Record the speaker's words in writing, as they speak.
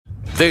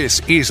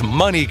This is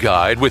Money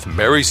Guide with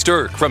Mary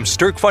Stirk from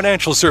Stirk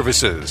Financial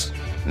Services.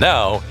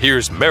 Now,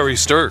 here's Mary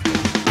Stirk.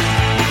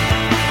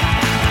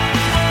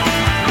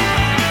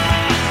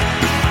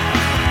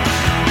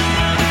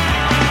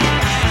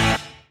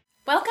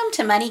 Welcome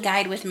to Money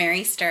Guide with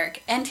Mary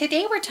Stirk, and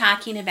today we're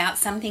talking about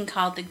something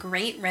called the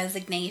Great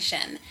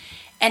Resignation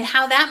and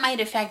how that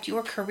might affect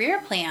your career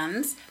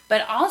plans,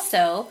 but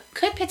also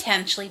could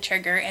potentially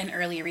trigger an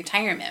early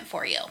retirement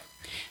for you.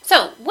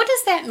 So, what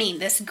does that mean,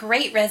 this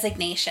Great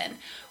Resignation?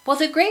 Well,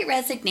 the Great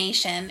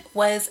Resignation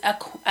was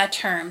a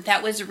term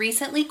that was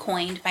recently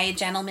coined by a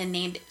gentleman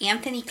named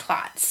Anthony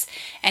Klotz,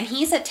 and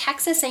he's a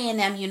Texas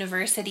A&M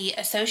University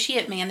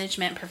Associate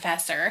Management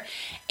Professor,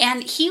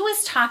 and he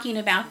was talking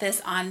about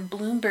this on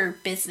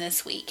Bloomberg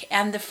Business Week,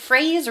 and the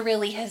phrase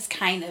really has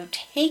kind of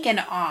taken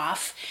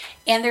off,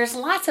 and there's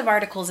lots of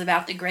articles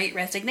about the Great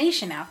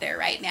Resignation out there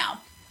right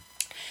now.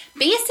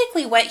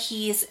 Basically, what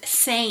he's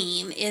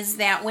saying is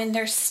that when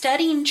they're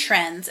studying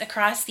trends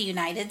across the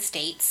United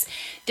States,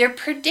 they're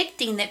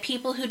predicting that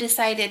people who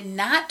decided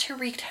not to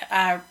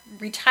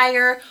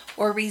retire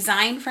or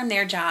resign from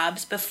their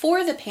jobs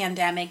before the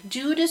pandemic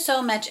due to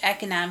so much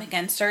economic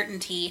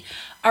uncertainty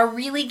are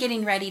really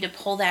getting ready to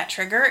pull that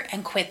trigger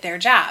and quit their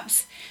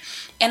jobs.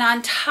 And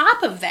on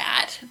top of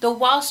that, the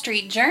Wall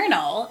Street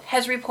Journal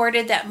has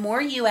reported that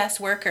more U.S.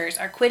 workers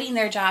are quitting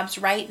their jobs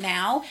right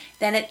now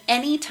than at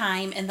any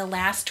time in the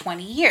last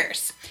 20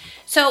 years.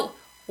 So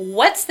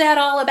what's that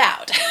all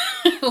about?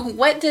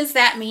 What does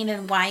that mean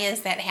and why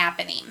is that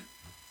happening?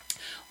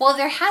 Well,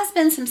 there has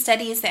been some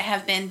studies that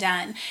have been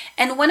done,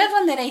 and one of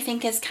them that I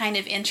think is kind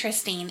of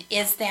interesting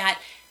is that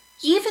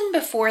even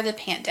before the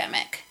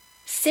pandemic,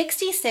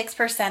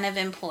 66% of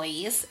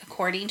employees,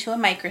 according to a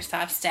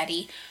Microsoft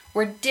study,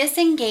 were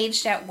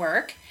disengaged at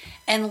work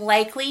and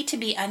likely to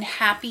be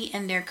unhappy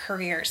in their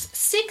careers.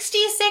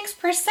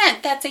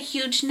 66%, that's a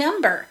huge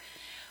number.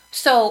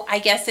 So I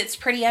guess it's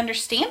pretty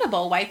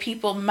understandable why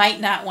people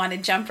might not want to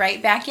jump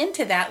right back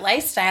into that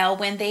lifestyle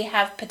when they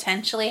have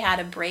potentially had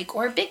a break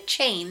or a big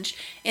change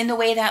in the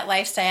way that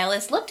lifestyle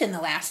has looked in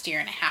the last year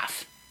and a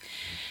half.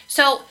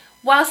 So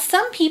while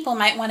some people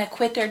might want to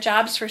quit their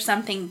jobs for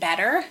something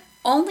better,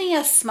 only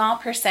a small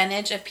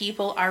percentage of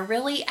people are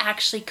really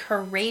actually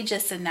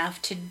courageous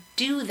enough to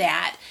do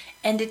that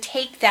and to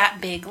take that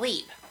big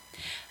leap.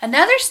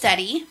 Another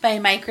study by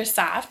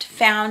Microsoft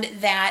found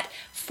that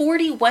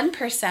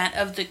 41%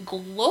 of the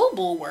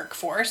global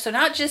workforce, so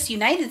not just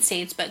United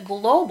States, but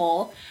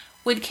global,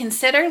 would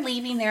consider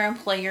leaving their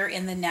employer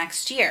in the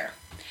next year.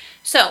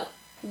 So,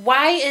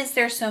 why is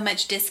there so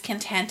much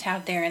discontent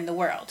out there in the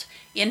world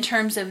in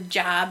terms of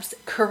jobs,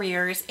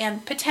 careers,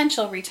 and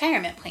potential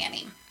retirement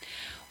planning?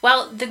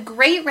 Well, the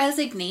Great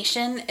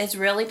Resignation is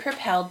really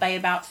propelled by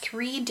about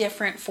 3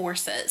 different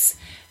forces.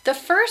 The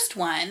first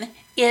one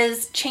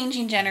is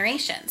changing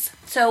generations.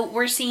 So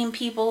we're seeing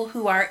people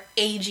who are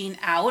aging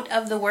out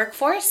of the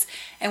workforce,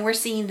 and we're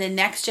seeing the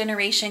next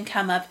generation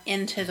come up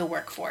into the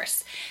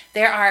workforce.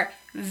 There are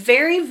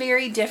very,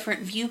 very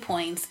different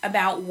viewpoints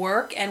about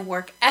work and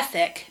work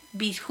ethic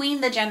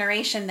between the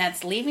generation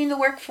that's leaving the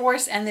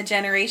workforce and the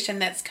generation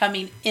that's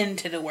coming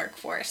into the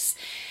workforce.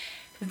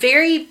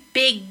 Very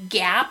big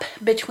gap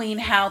between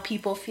how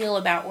people feel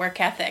about work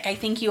ethic. I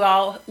think you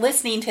all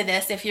listening to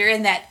this, if you're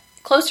in that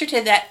closer to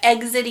that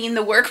exiting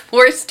the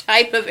workforce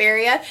type of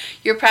area,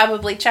 you're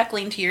probably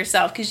chuckling to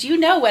yourself because you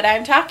know what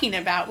I'm talking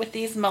about with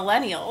these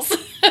millennials.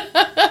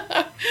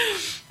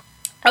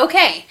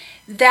 Okay,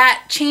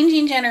 that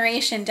changing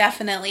generation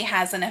definitely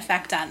has an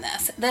effect on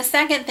this. The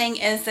second thing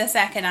is this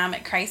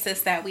economic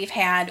crisis that we've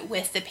had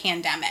with the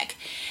pandemic.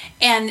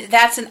 And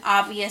that's an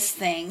obvious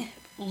thing.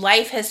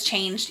 Life has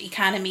changed,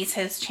 economies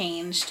has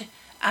changed.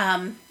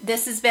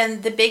 This has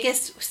been the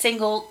biggest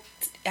single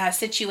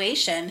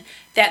situation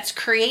that's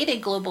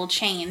created global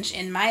change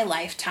in my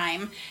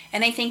lifetime,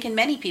 and I think in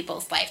many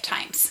people's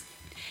lifetimes.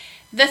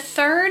 The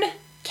third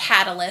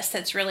catalyst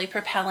that's really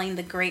propelling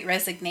the Great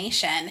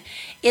Resignation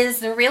is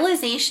the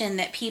realization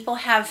that people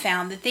have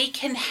found that they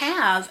can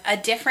have a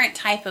different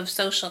type of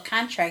social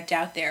contract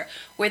out there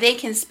where they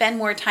can spend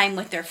more time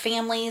with their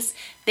families,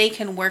 they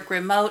can work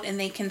remote, and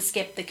they can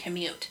skip the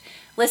commute.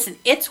 Listen,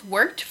 it's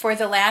worked for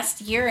the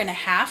last year and a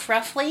half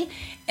roughly,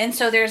 and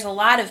so there's a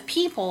lot of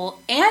people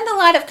and a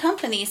lot of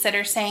companies that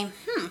are saying,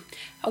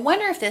 I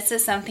wonder if this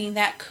is something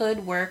that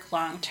could work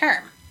long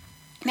term.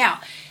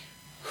 Now,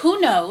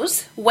 who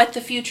knows what the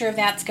future of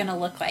that's going to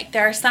look like?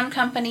 There are some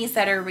companies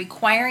that are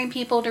requiring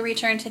people to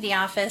return to the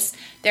office.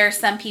 There are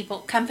some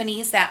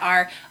companies that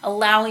are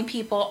allowing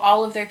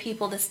all of their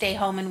people to stay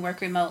home and work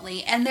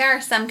remotely. And there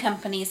are some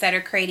companies that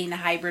are creating a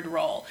hybrid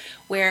role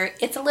where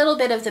it's a little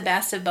bit of the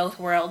best of both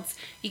worlds.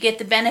 You get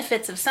the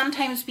benefits of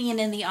sometimes being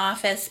in the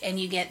office and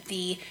you get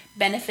the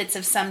benefits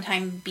of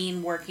sometimes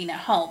being working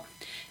at home.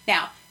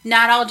 Now,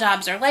 not all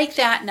jobs are like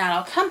that. Not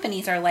all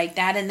companies are like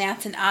that. And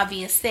that's an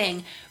obvious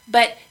thing.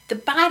 But the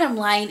bottom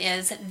line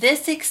is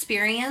this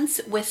experience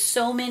with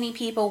so many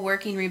people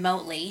working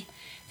remotely,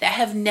 that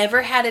have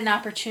never had an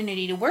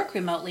opportunity to work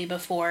remotely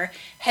before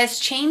has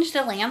changed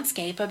the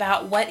landscape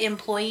about what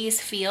employees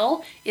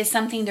feel is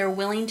something they're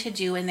willing to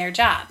do in their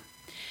job.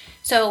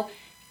 So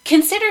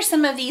consider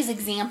some of these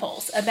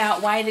examples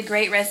about why the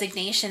Great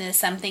Resignation is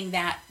something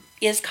that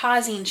is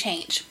causing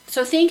change.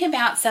 So think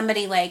about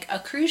somebody like a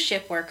cruise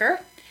ship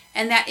worker,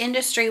 and that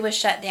industry was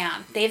shut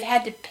down. They've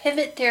had to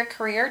pivot their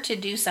career to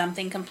do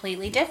something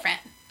completely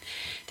different.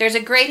 There's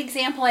a great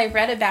example I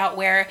read about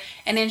where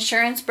an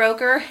insurance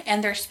broker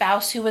and their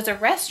spouse, who was a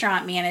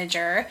restaurant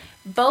manager,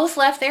 both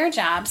left their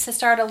jobs to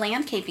start a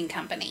landscaping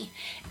company.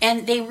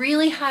 And they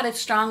really had a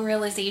strong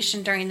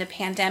realization during the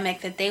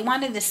pandemic that they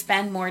wanted to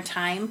spend more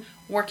time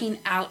working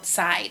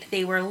outside.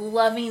 They were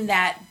loving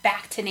that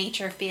back to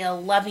nature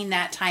feel, loving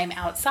that time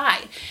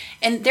outside.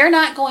 And they're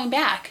not going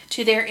back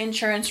to their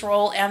insurance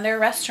role and their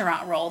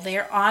restaurant role.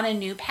 They're on a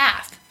new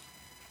path.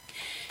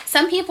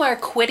 Some people are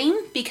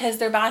quitting because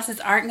their bosses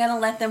aren't going to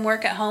let them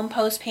work at home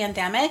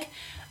post-pandemic.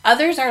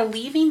 Others are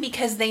leaving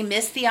because they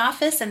miss the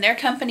office and their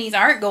companies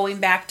aren't going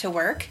back to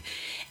work.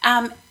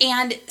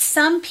 And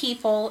some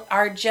people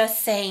are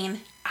just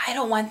saying, I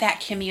don't want that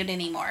commute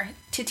anymore.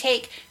 To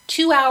take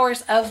 2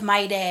 hours of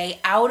my day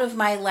out of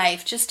my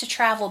life just to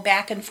travel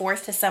back and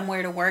forth to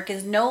somewhere to work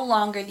is no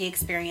longer the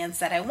experience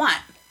that I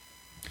want.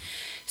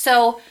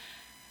 So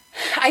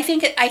I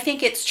think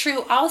it's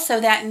true also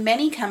that in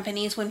many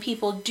companies, when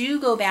people do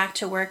go back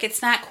to work,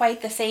 it's not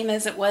quite the same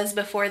as it was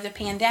before the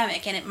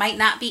pandemic, and it might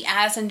not be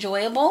as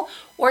enjoyable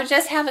or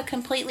just have a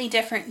completely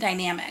different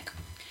dynamic.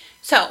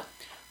 So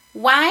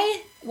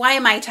why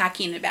am I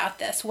talking about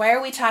this? Why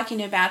are we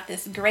talking about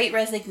this Great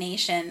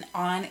Resignation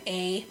on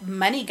a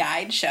Money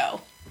Guide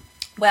show?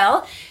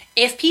 Well,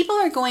 if people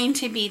are going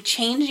to be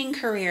changing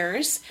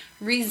careers,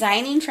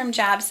 resigning from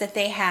jobs that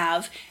they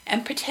have,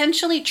 and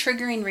potentially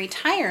triggering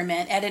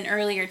retirement at an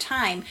earlier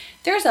time,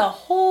 there's a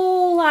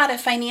whole lot of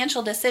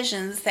financial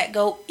decisions that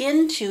go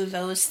into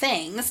those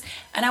things,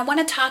 and I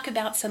want to talk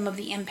about some of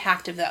the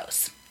impact of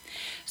those.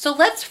 So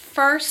let's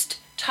first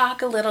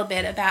talk a little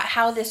bit about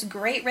how this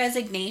Great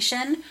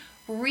Resignation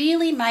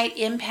really might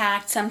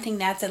impact something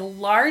that's a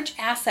large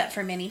asset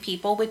for many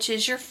people, which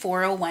is your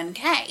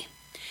 401k.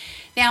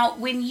 Now,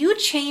 when you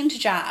change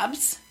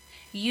jobs,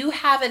 you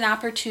have an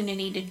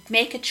opportunity to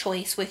make a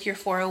choice with your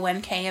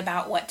 401k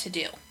about what to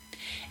do.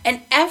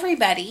 And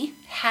everybody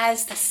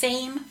has the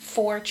same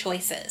 4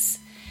 choices.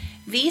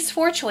 These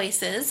 4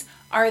 choices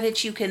are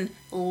that you can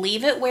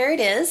leave it where it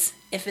is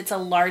if it's a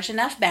large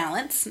enough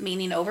balance,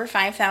 meaning over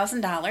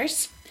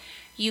 $5,000.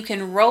 You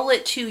can roll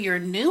it to your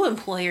new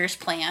employer's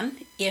plan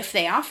if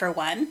they offer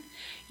one.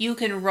 You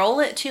can roll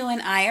it to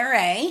an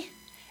IRA.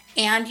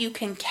 And you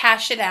can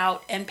cash it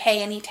out and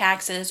pay any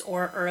taxes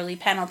or early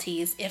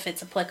penalties if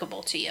it's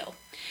applicable to you.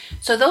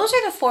 So those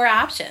are the 4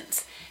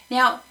 options.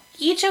 Now,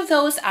 each of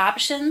those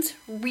options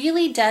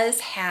really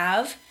does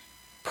have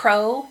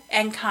pro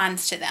and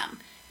cons to them.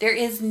 There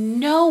is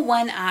no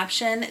one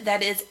option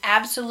that is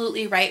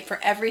absolutely right for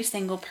every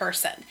single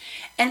person.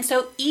 And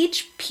so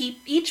each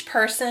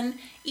person,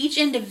 each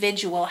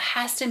individual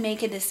has to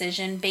make a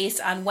decision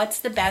based on what's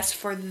the best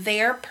for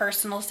their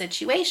personal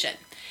situation.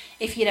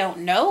 If you don't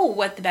know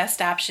what the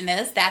best option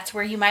is, that's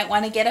where you might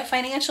want to get a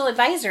financial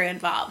advisor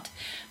involved.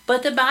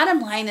 But the bottom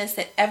line is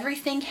that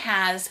everything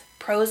has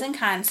pros and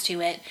cons to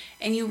it,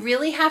 and you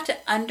really have to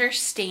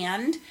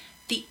understand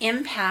the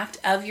impact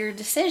of your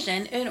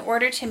decision in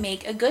order to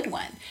make a good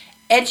one.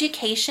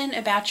 Education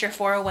about your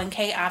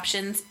 401k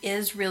options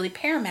is really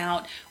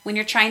paramount when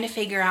you're trying to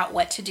figure out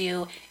what to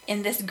do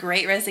in this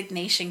Great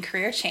Resignation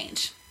career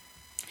change.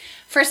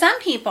 For some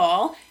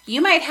people,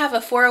 you might have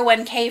a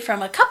 401k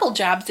from a couple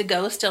jobs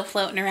ago still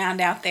floating around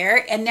out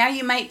there, and now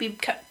you might be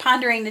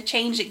pondering to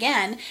change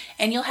again,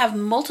 and you'll have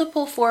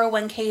multiple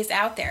 401ks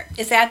out there.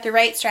 Is that the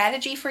right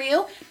strategy for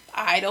you?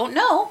 I don't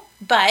know,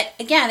 but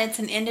again, it's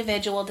an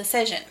individual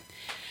decision.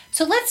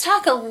 So let's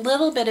talk a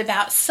little bit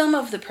about some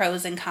of the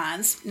pros and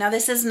cons. Now,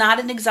 this is not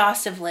an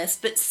exhaustive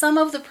list, but some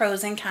of the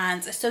pros and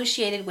cons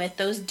associated with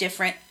those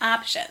different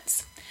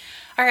options.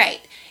 All right.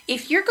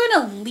 If you're going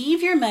to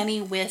leave your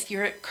money with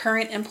your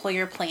current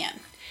employer plan,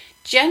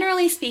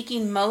 generally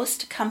speaking,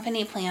 most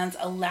company plans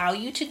allow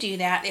you to do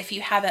that if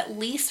you have at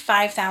least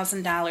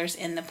 $5,000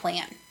 in the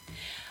plan.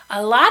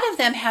 A lot of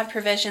them have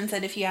provisions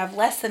that if you have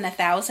less than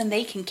 $1,000,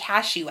 they can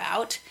cash you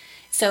out.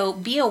 So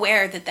be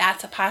aware that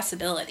that's a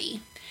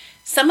possibility.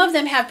 Some of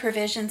them have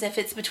provisions if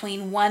it's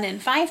between $1,000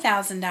 and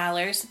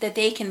 $5,000 that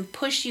they can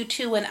push you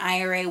to an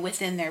IRA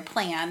within their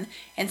plan,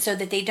 and so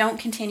that they don't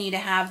continue to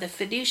have the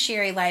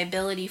fiduciary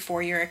liability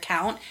for your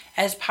account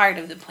as part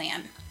of the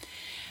plan.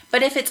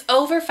 But if it's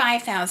over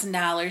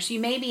 $5,000, you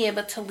may be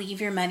able to leave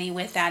your money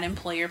with that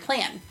employer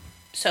plan.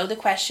 So the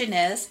question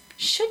is,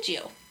 should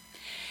you?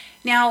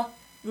 Now,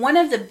 one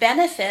of the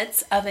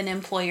benefits of an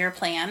employer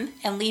plan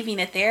and leaving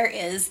it there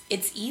is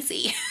it's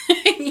easy.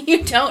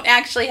 You don't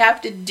actually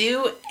have to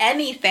do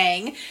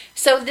anything.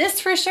 So this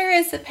for sure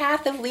is the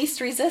path of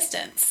least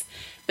resistance.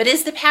 But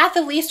is the path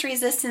of least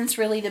resistance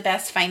really the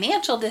best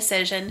financial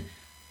decision?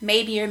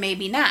 Maybe or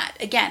maybe not.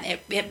 Again,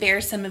 it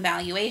bears some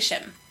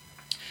evaluation.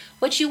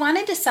 What you want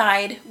to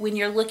decide when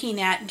you're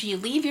looking at do you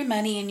leave your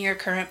money in your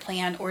current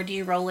plan or do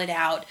you roll it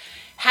out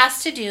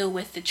has to do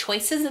with the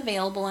choices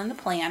available in the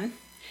plan,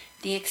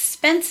 the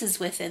expenses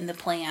within the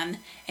plan,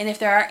 and if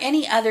there are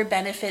any other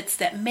benefits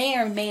that may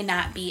or may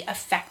not be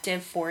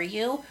effective for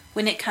you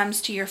when it comes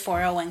to your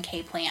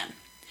 401k plan.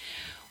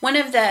 One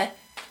of the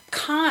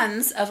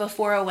cons of a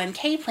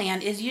 401k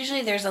plan is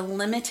usually there's a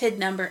limited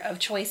number of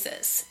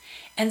choices.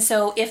 And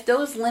so if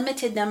those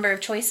limited number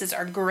of choices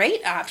are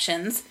great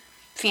options,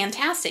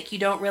 fantastic. You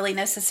don't really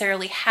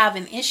necessarily have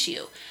an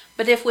issue.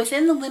 But if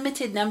within the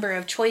limited number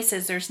of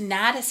choices, there's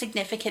not a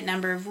significant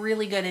number of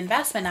really good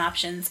investment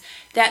options,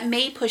 that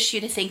may push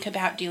you to think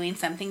about doing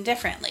something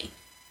differently.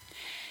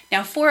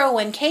 Now,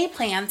 401k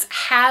plans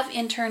have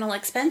internal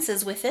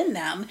expenses within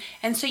them,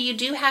 and so you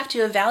do have to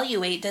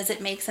evaluate, does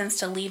it make sense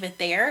to leave it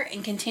there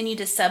and continue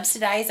to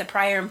subsidize a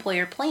prior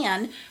employer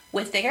plan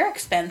with their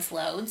expense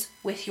loads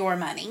with your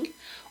money,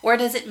 or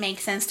does it make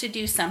sense to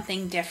do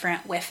something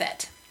different with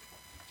it?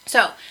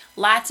 So,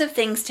 lots of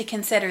things to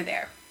consider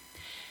there.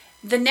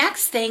 The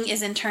next thing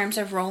is in terms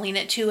of rolling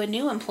it to a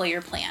new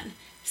employer plan.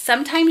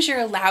 Sometimes you're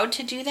allowed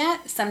to do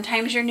that.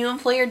 Sometimes your new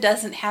employer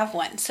doesn't have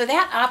one. So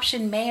that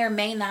option may or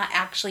may not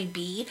actually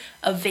be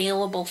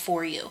available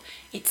for you.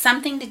 It's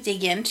something to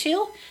dig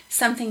into,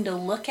 something to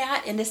look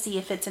at, and to see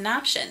if it's an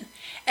option.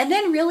 And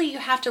then really you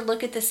have to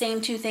look at the same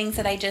two things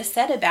that I just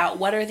said about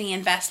what are the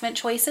investment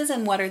choices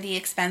and what are the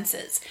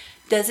expenses.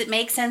 Does it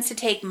make sense to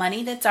take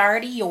money that's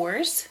already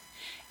yours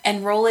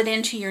and roll it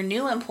into your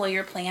new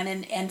employer plan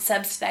and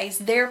subsidize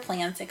their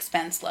plan's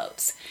expense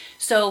loads?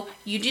 So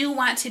you do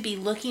want to be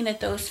looking at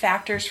those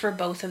factors for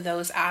both of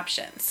those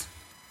options.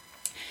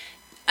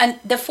 And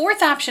the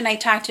fourth option I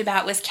talked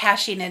about was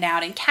cashing it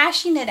out, and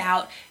cashing it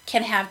out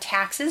can have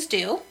taxes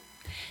due.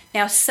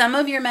 Now, some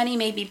of your money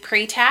may be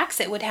pre-tax,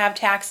 it would have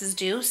taxes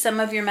due.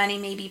 Some of your money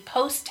may be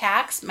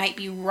post-tax, might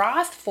be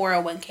Roth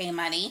 401k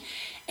money,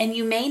 and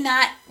you may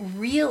not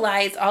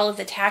realize all of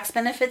the tax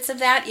benefits of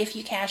that if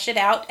you cash it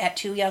out at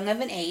too young of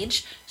an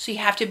age. So you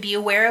have to be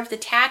aware of the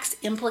tax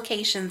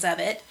implications of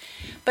it.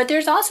 But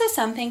there's also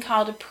something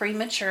called a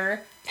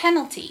premature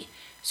penalty.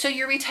 So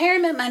your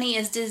retirement money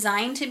is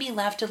designed to be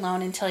left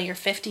alone until you're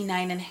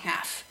 59 and a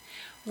half.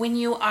 When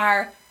you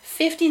are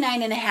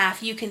 59 and a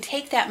half, you can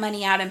take that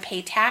money out and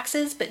pay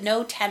taxes, but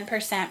no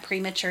 10%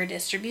 premature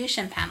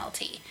distribution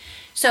penalty.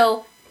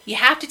 So you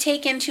have to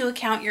take into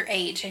account your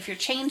age. If you're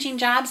changing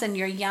jobs and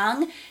you're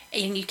young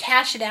and you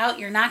cash it out,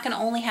 you're not going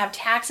to only have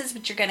taxes,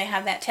 but you're going to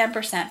have that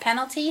 10%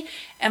 penalty.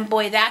 And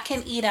boy, that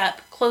can eat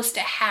up close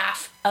to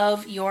half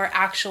of your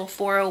actual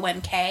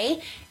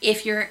 401k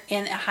if you're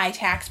in a high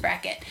tax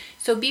bracket.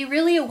 So be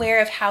really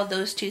aware of how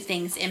those two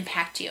things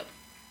impact you.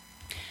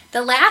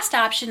 The last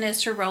option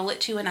is to roll it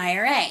to an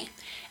IRA.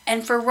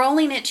 And for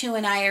rolling it to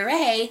an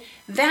IRA,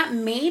 that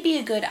may be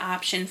a good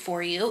option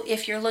for you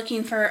if you're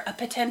looking for a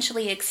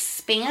potentially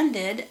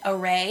expanded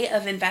array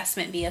of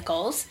investment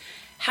vehicles.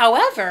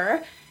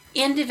 However,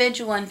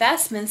 individual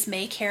investments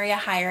may carry a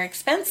higher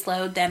expense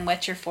load than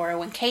what your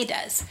 401k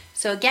does.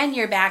 So again,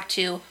 you're back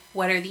to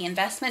what are the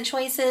investment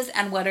choices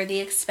and what are the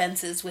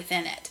expenses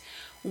within it.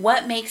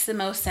 What makes the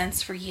most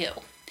sense for you?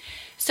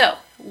 So,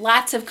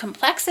 lots of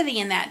complexity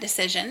in that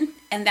decision,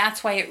 and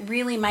that's why it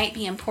really might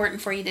be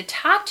important for you to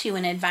talk to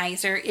an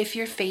advisor if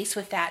you're faced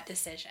with that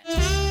decision.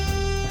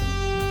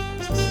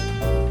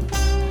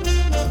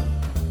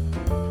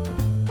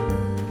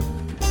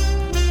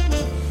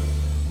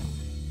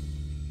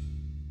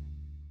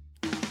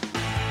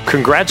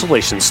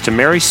 Congratulations to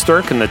Mary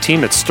Stirk and the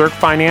team at Stirk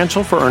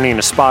Financial for earning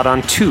a spot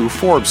on 2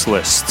 Forbes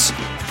lists,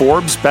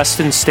 Forbes Best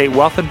in State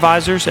Wealth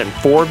Advisors and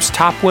Forbes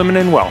Top Women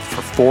in Wealth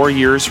for 4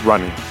 years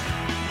running.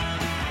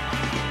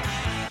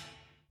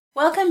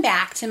 Welcome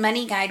back to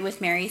Money Guide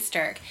with Mary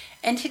Stirk,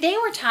 and today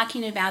we're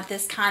talking about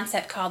this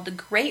concept called the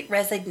Great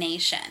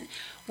Resignation,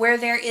 where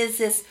there is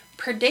this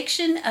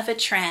prediction of a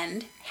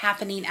trend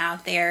happening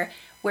out there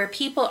where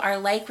people are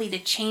likely to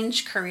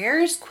change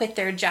careers, quit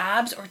their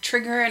jobs, or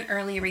trigger an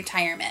early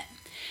retirement.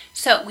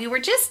 So we were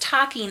just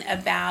talking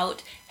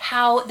about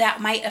how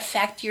that might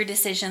affect your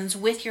decisions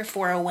with your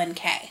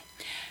 401k.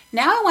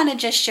 Now I want to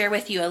just share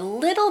with you a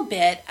little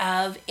bit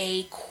of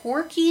a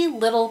quirky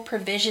little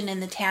provision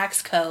in the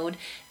tax code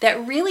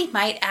that really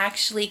might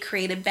actually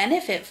create a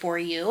benefit for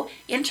you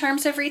in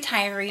terms of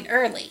retiring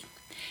early.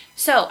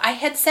 So I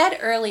had said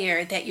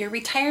earlier that your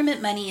retirement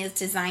money is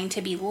designed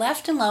to be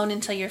left alone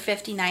until you're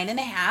 59 and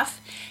a half,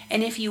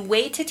 and if you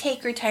wait to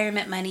take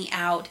retirement money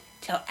out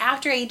till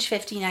after age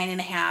 59 and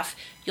a half,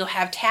 you'll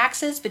have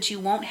taxes, but you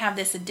won't have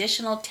this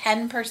additional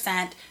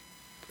 10%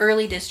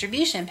 early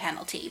distribution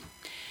penalty.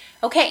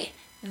 Okay,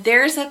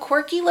 there's a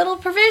quirky little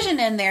provision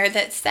in there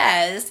that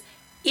says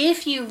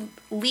if you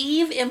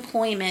leave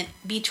employment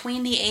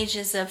between the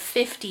ages of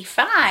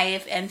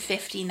 55 and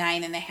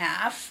 59 and a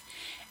half,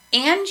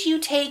 and you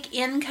take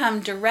income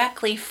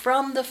directly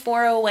from the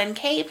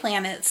 401k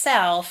plan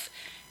itself,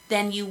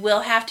 then you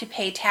will have to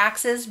pay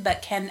taxes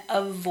but can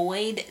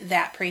avoid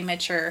that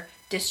premature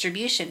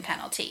distribution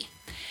penalty.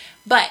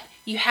 But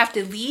you have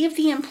to leave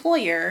the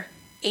employer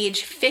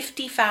age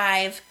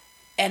 55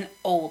 and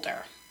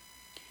older.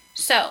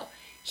 So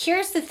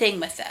here's the thing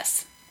with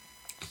this,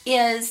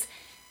 is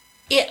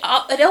it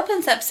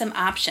opens up some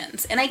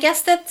options. And I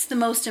guess that's the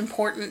most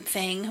important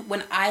thing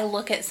when I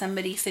look at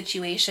somebody's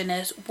situation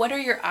is, what are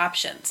your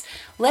options?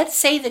 Let's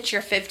say that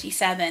you're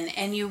 57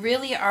 and you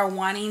really are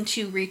wanting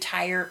to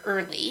retire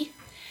early,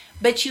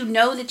 but you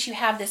know that you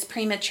have this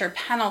premature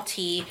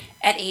penalty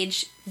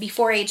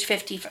before age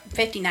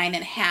 59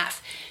 and a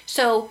half.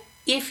 So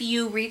if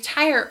you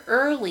retire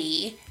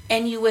early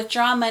and you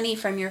withdraw money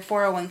from your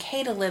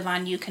 401k to live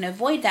on, you can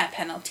avoid that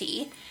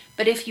penalty.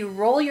 But if you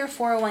roll your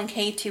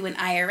 401k to an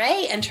IRA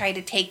and try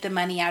to take the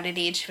money out at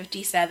age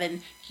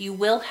 57, you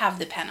will have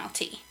the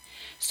penalty.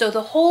 So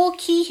the whole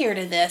key here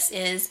to this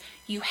is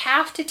you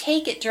have to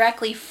take it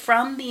directly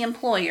from the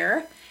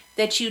employer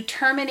that you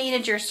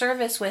terminated your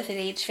service with at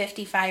age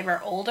 55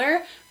 or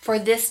older for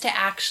this to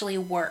actually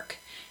work.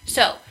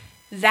 So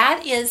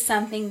that is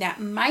something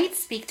that might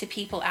speak to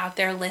people out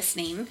there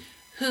listening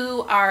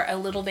who are a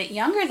little bit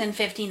younger than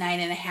 59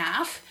 and a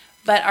half,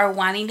 but are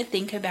wanting to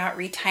think about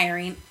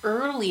retiring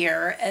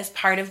earlier as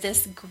part of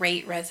this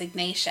great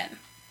resignation.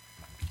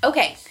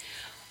 Okay,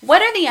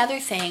 what are the other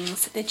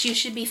things that you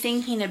should be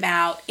thinking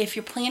about if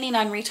you're planning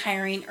on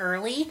retiring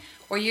early,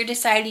 or you're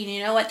deciding,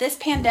 you know what, this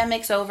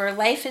pandemic's over,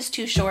 life is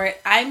too short,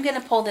 I'm going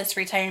to pull this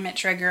retirement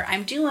trigger,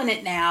 I'm doing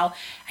it now,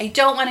 I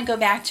don't want to go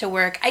back to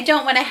work, I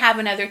don't want to have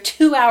another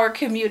 2-hour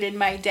commute in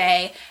my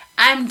day,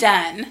 I'm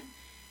done.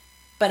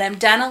 But I'm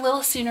done a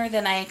little sooner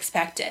than I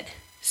expected.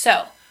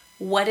 So,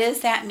 what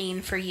does that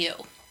mean for you?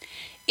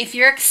 If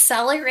you're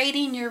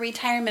accelerating your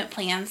retirement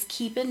plans,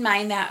 keep in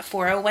mind that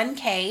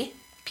 401k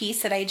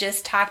piece that I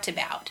just talked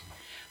about.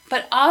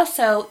 But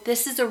also,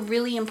 this is a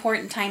really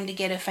important time to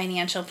get a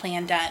financial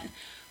plan done.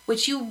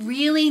 What you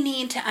really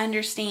need to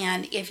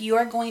understand if you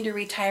are going to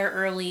retire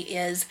early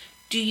is,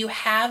 do you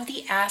have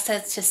the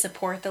assets to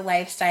support the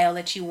lifestyle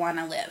that you want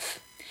to live?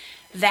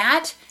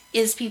 That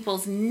is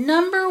people's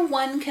number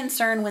one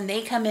concern when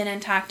they come in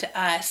and talk to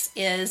us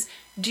is,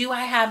 do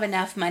I have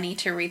enough money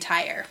to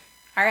retire?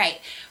 All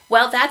right.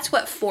 Well, that's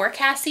what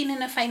forecasting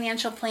in a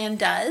financial plan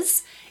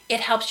does. It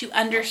helps you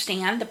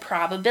understand the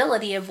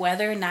probability of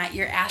whether or not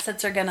your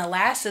assets are going to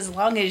last as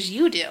long as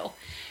you do.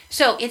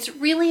 So it's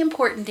really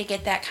important to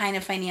get that kind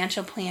of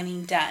financial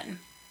planning done.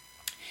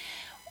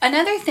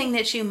 Another thing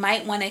that you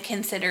might want to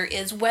consider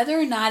is whether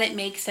or not it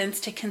makes sense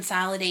to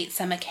consolidate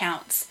some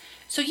accounts.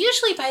 So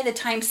usually by the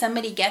time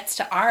somebody gets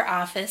to our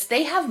office,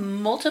 they have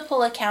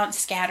multiple accounts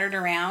scattered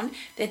around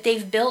that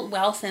they've built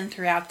wealth in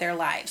throughout their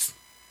lives.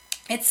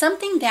 It's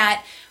something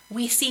that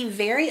we see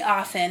very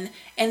often,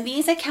 and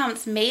these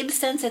accounts made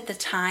sense at the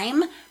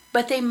time,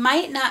 but they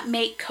might not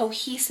make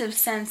cohesive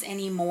sense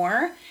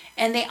anymore,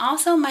 and they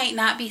also might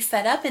not be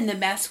set up in the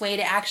best way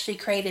to actually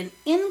create an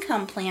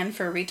income plan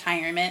for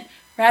retirement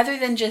rather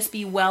than just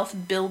be wealth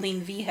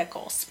building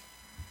vehicles.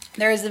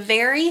 There is a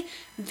very,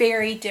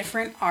 very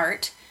different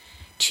art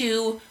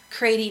to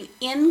creating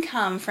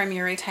income from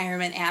your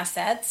retirement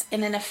assets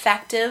in an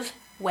effective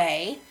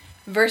way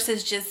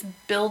versus just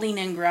building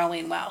and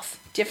growing wealth.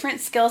 Different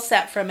skill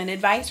set from an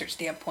advisor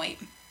standpoint.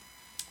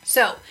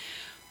 So,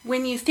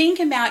 when you think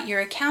about your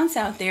accounts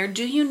out there,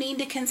 do you need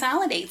to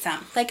consolidate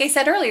some? Like I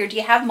said earlier, do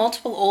you have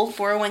multiple old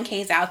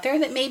 401ks out there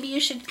that maybe you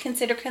should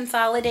consider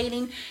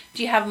consolidating?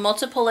 Do you have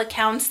multiple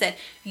accounts that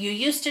you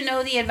used to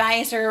know the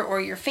advisor,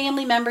 or your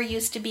family member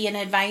used to be an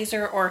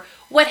advisor, or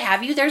what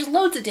have you? There's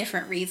loads of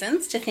different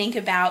reasons to think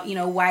about,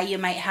 why you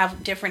might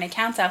have different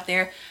accounts out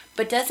there.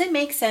 But does it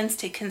make sense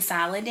to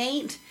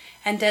consolidate?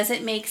 And does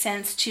it make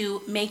sense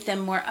to make them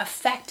more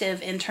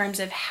effective in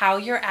terms of how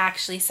you're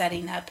actually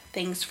setting up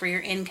things for your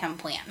income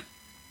plan?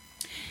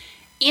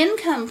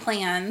 Income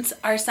plans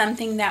are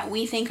something that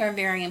we think are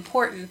very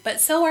important,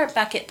 but so are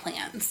bucket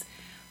plans.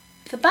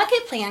 The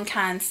bucket plan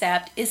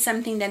concept is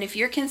something that if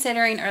you're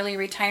considering early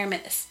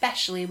retirement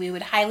especially, we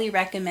would highly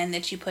recommend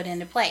that you put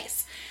into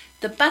place.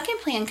 The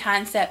bucket plan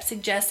concept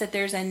suggests that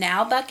there's a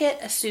now bucket,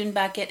 a soon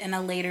bucket, and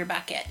a later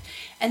bucket,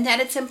 and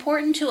that it's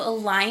important to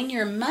align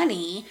your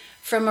money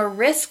from a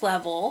risk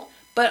level,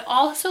 but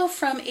also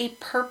from a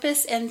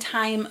purpose and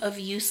time of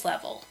use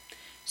level.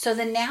 So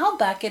the now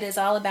bucket is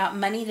all about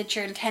money that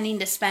you're intending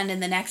to spend in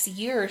the next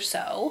year or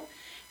so.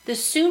 The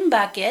soon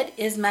bucket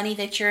is money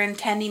that you're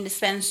intending to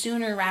spend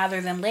sooner rather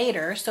than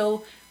later,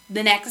 so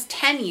the next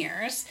 10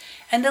 years.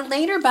 And the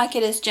later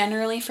bucket is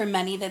generally for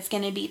money that's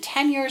going to be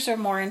 10 years or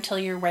more until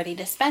you're ready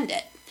to spend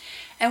it.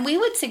 And we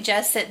would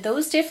suggest that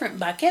those different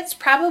buckets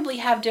probably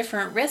have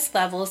different risk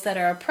levels that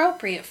are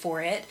appropriate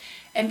for it.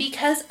 And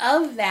because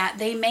of that,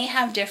 they may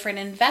have different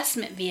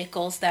investment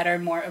vehicles that are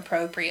more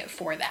appropriate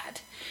for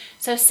that.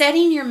 So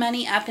setting your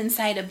money up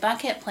inside a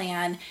bucket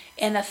plan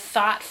in a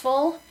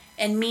thoughtful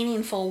and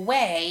meaningful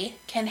way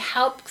can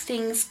help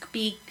things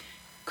be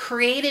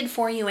created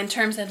for you in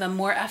terms of a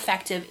more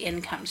effective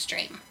income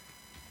stream.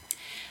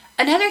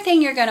 Another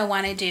thing you're going to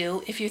want to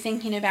do if you're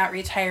thinking about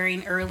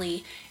retiring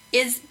early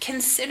is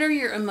consider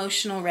your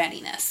emotional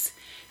readiness.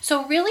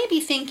 So really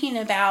be thinking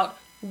about,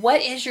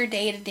 what is your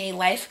day-to-day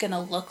life going to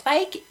look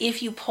like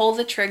if you pull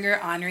the trigger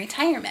on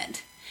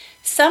retirement?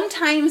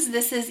 Sometimes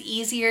this is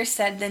easier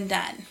said than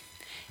done.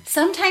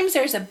 Sometimes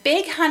there's a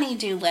big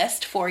honey-do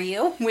list for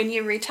you when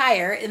you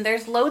retire, and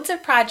there's loads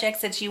of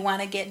projects that you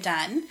want to get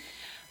done.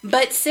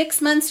 But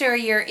 6 months or a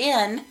year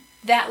in,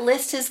 that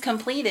list is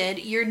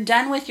completed, you're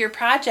done with your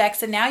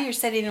projects, and now you're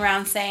sitting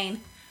around saying,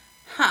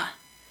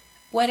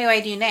 what do I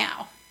do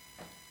now?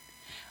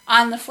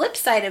 On the flip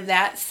side of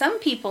that, some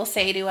people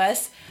say to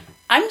us,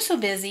 I'm so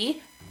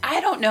busy, I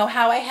don't know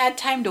how I had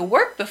time to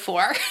work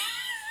before.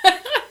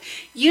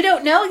 You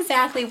don't know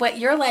exactly what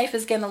your life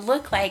is going to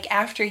look like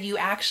after you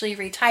actually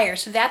retire.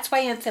 So that's why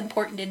it's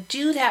important to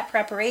do that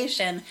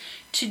preparation,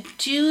 to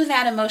do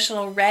that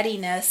emotional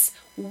readiness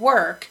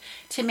work,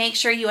 to make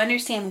sure you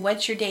understand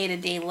what your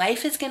day-to-day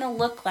life is going to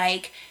look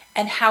like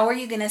and how are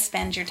you going to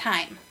spend your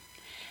time.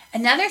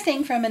 Another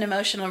thing from an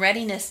emotional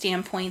readiness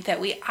standpoint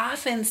that we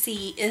often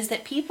see is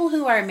that people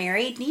who are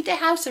married need to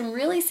have some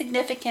really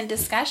significant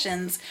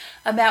discussions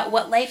about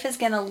what life is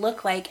going to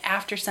look like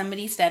after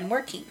somebody's done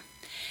working.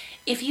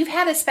 If you've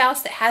had a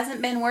spouse that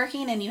hasn't been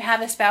working and you have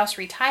a spouse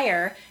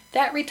retire,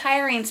 that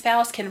retiring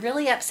spouse can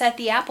really upset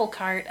the apple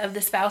cart of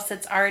the spouse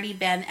that's already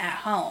been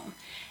at home.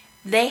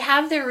 They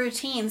have their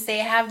routines, they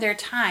have their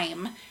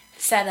time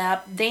set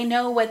up, they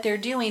know what they're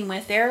doing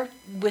with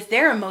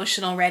their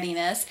emotional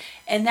readiness,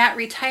 and that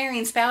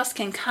retiring spouse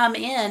can come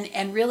in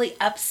and really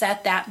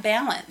upset that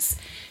balance.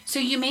 So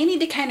you may need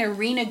to kind of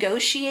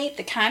renegotiate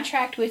the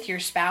contract with your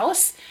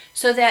spouse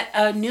so that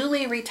a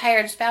newly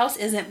retired spouse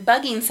isn't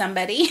bugging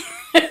somebody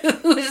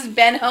who's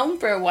been home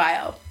for a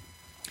while.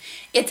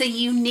 It's a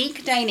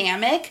unique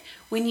dynamic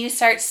when you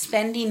start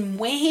spending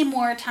way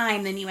more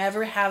time than you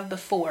ever have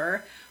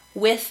before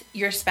with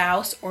your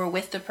spouse or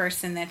with the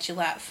person that you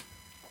love.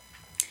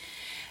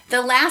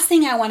 The last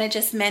thing I want to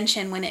just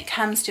mention when it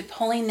comes to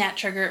pulling that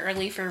trigger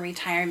early for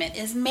retirement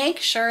is make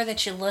sure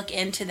that you look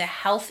into the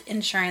health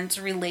insurance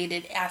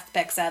related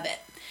aspects of it.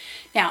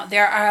 Now,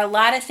 there are a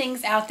lot of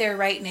things out there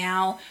right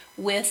now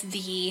with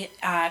the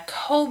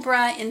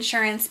COBRA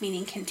insurance,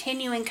 meaning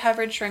continuing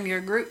coverage from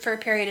your group for a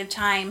period of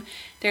time.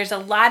 There's a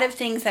lot of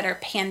things that are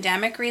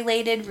pandemic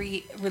related,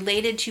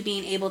 related to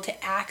being able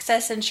to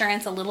access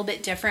insurance a little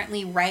bit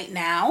differently right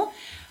now.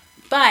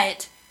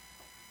 But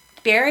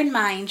bear in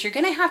mind, you're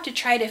going to have to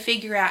try to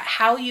figure out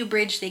how you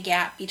bridge the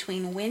gap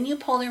between when you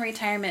pull the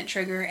retirement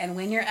trigger and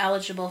when you're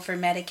eligible for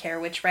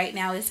Medicare, which right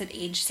now is at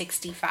age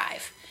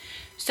 65.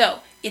 So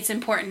it's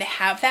important to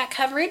have that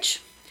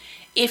coverage.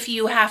 If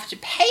you have to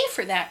pay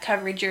for that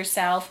coverage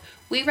yourself,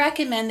 we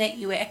recommend that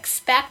you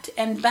expect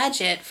and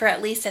budget for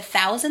at least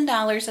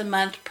 $1,000 a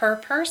month per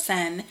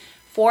person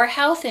for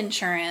health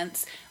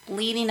insurance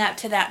leading up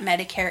to that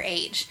Medicare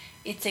age.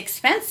 It's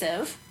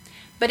expensive,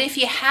 but if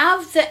you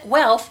have the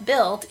wealth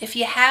built, if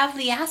you have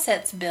the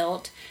assets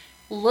built,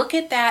 look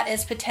at that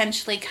as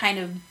potentially kind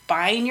of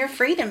buying your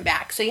freedom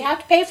back. So you have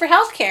to pay for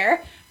health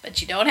care,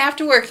 but you don't have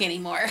to work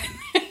anymore.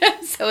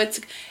 So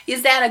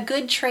is that a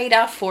good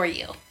trade-off for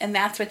you? And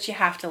that's what you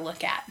have to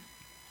look at.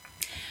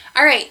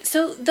 All right,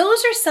 so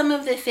those are some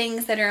of the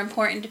things that are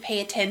important to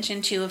pay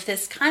attention to if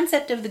this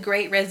concept of the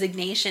Great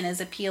Resignation is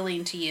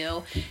appealing to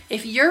you.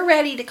 If you're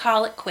ready to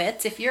call it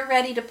quits, if you're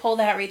ready to pull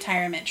that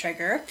retirement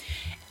trigger,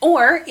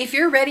 or if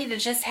you're ready to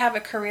just have a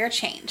career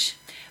change.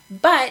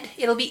 But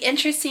it'll be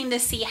interesting to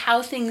see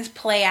how things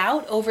play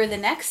out over the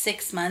next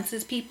 6 months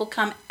as people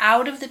come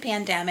out of the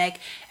pandemic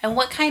and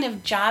what kind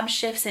of job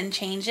shifts and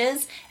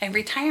changes and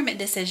retirement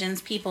decisions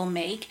people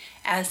make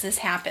as this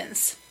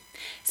happens.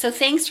 So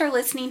thanks for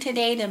listening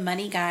today to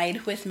Money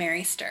Guide with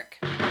Mary Stirk.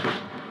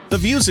 The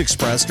views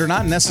expressed are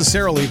not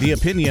necessarily the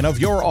opinion of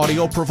your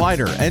audio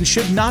provider and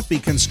should not be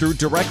construed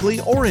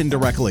directly or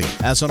indirectly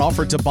as an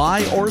offer to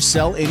buy or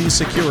sell any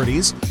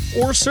securities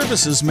or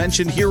services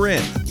mentioned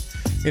herein.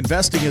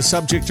 Investing is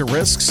subject to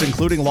risks,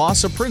 including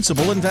loss of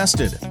principal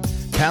invested.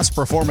 Past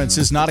performance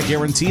is not a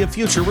guarantee of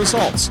future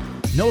results.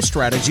 No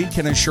strategy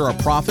can ensure a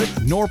profit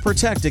nor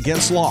protect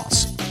against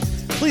loss.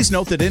 Please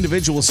note that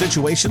individual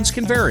situations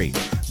can vary.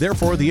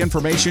 Therefore, the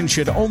information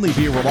should only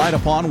be relied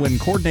upon when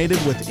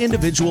coordinated with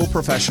individual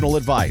professional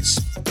advice.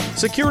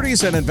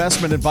 Securities and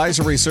investment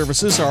advisory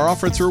services are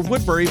offered through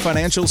Woodbury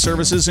Financial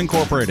Services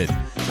Incorporated,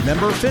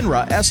 member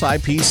FINRA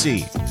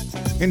SIPC.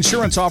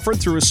 Insurance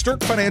offered through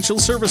Stirk Financial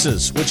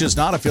Services, which is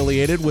not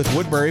affiliated with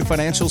Woodbury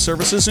Financial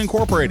Services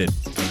Incorporated.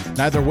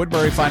 Neither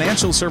Woodbury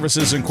Financial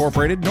Services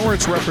Incorporated nor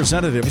its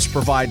representatives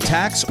provide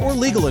tax or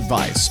legal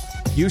advice.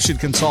 You should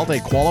consult a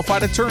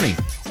qualified attorney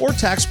or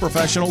tax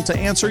professional to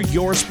answer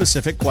your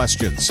specific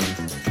questions.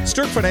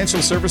 Stirk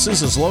Financial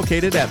Services is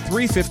located at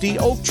 350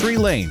 Oak Tree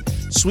Lane,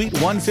 Suite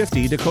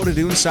 150, Dakota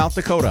Dunes, South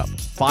Dakota,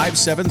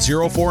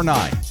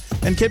 57049.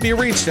 And can be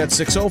reached at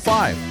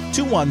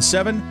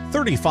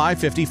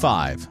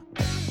 605-217-3555.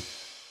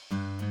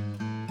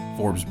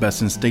 Forbes'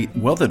 Best in State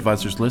Wealth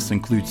Advisors list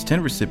includes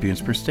 10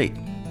 recipients per state.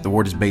 The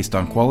award is based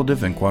on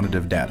qualitative and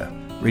quantitative data,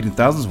 rating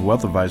thousands of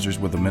wealth advisors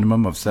with a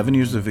minimum of 7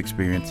 years of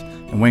experience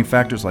and weighing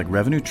factors like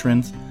revenue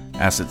trends,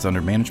 assets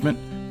under management,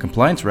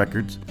 compliance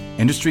records,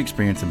 industry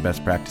experience, and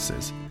best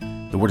practices.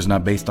 The award is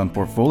not based on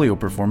portfolio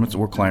performance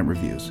or client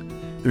reviews.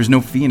 There is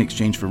no fee in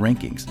exchange for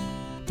rankings.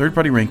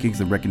 Third-party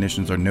rankings and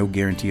recognitions are no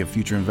guarantee of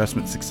future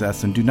investment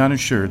success and do not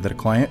ensure that a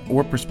client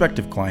or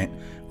prospective client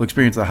will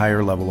experience a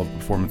higher level of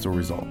performance or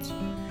results.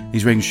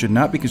 These ratings should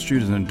not be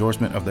construed as an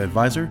endorsement of the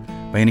advisor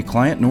by any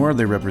client, nor are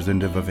they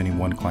representative of any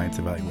one client's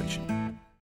evaluation.